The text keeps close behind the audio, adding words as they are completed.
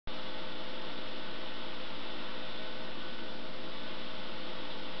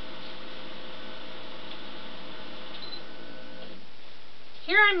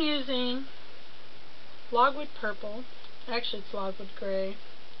I'm using logwood purple. Actually, it's logwood gray,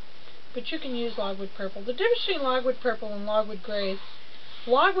 but you can use logwood purple. The difference between logwood purple and logwood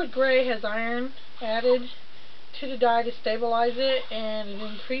gray has iron added to the dye to stabilize it, and it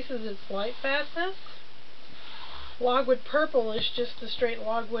increases its light fastness. Logwood purple is just the straight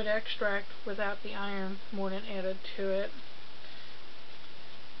logwood extract without the iron mordant added to it.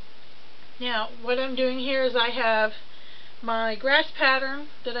 Now, what I'm doing here is I have my grass pattern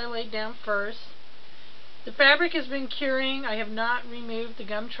that I laid down first. The fabric has been curing. I have not removed the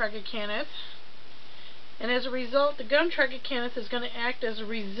gum tragacanth. And as a result, the gum tragacanth is going to act as a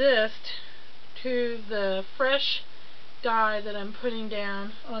resist to the fresh dye that I'm putting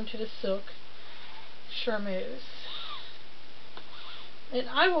down onto the silk charmeuse. And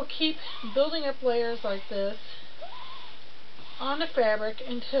I will keep building up layers like this on the fabric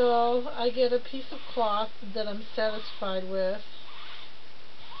until I get a piece of cloth that I'm satisfied with.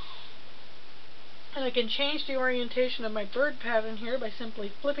 And I can change the orientation of my bird pattern here by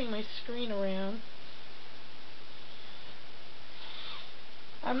simply flipping my screen around.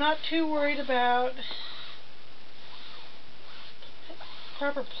 I'm not too worried about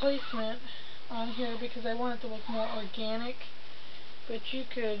proper placement on here because I want it to look more organic. But you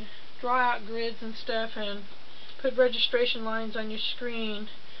could draw out grids and stuff and put registration lines on your screen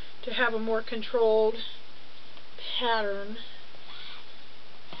to have a more controlled pattern.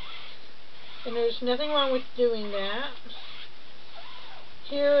 And there's nothing wrong with doing that.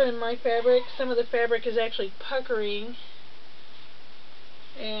 Here in my fabric, some of the fabric is actually puckering,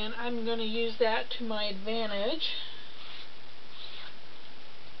 and I'm going to use that to my advantage.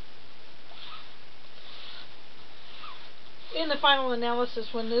 In the final analysis,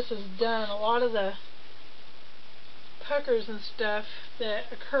 when this is done, a lot of the puckers and stuff that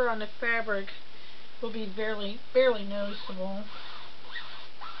occur on the fabric will be barely noticeable.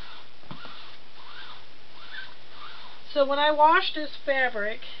 So when I wash this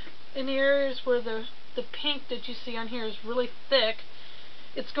fabric, in the areas where the pink that you see on here is really thick,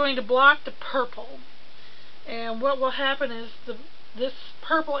 it's going to block the purple. And what will happen is this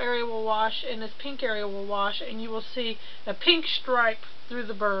purple area will wash and this pink area will wash, and you will see a pink stripe through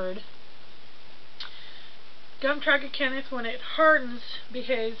the bird. Gum tragacanth, when it hardens,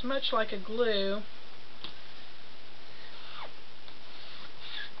 behaves much like a glue.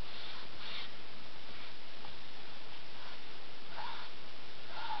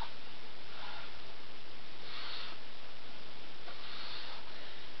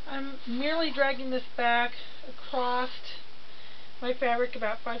 I'm merely dragging this back across my fabric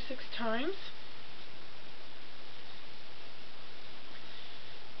about 5-6 times.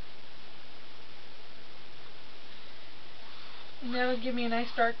 And that'll give me a nice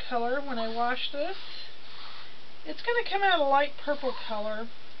dark color when I wash this. It's going to come out a light purple color.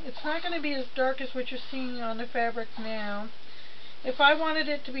 It's not going to be as dark as what you're seeing on the fabric now. If I wanted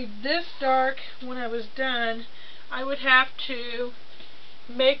it to be this dark when I was done, I would have to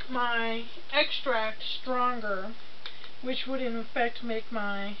make my extract stronger, which would in effect make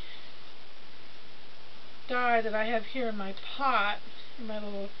my dye that I have here in my pot, in my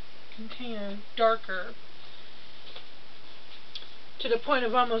little container, darker, to the point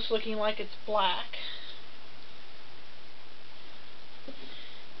of almost looking like it's black.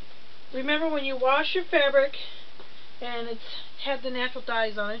 Remember, when you wash your fabric and it's had the natural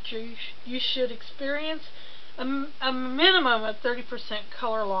dyes on it, you should experience a minimum of 30%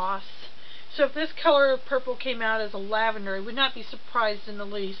 color loss. So if this color of purple came out as a lavender, I would not be surprised in the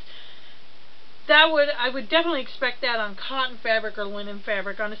least. I would definitely expect that on cotton fabric or linen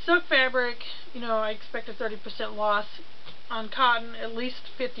fabric. On a silk fabric, I expect a 30% loss. On cotton, at least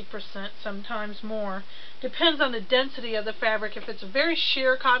 50%, sometimes more. Depends on the density of the fabric. If it's a very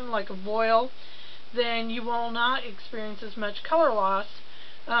sheer cotton like a voile, then you will not experience as much color loss.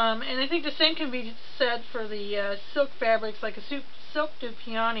 And I think the same can be said for the silk fabrics, like a silk du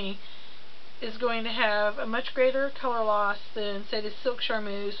Piani is going to have a much greater color loss than, say, the silk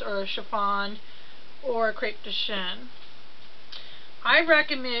charmeuse or a chiffon or a crepe de chine. I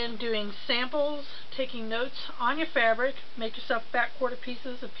recommend doing samples, taking notes on your fabric. Make yourself back quarter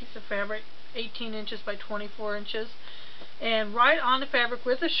pieces, a piece of fabric 18 inches by 24 inches, and write on the fabric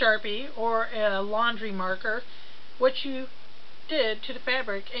with a Sharpie or a laundry marker what you did to the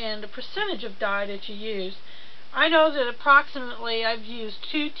fabric and the percentage of dye that you used. I know that approximately I've used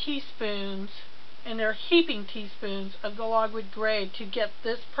 2 teaspoons, and they're heaping teaspoons, of the logwood gray to get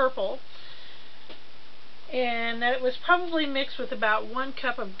this purple, and that it was probably mixed with about 1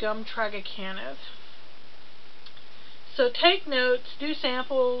 cup of gum tragacanth. So take notes, do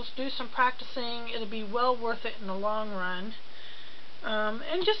samples, do some practicing. It'll be well worth it in the long run.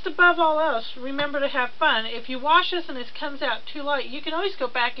 And just above all else, remember to have fun. If you wash this and it comes out too light, you can always go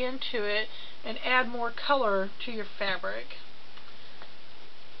back into it and add more color to your fabric.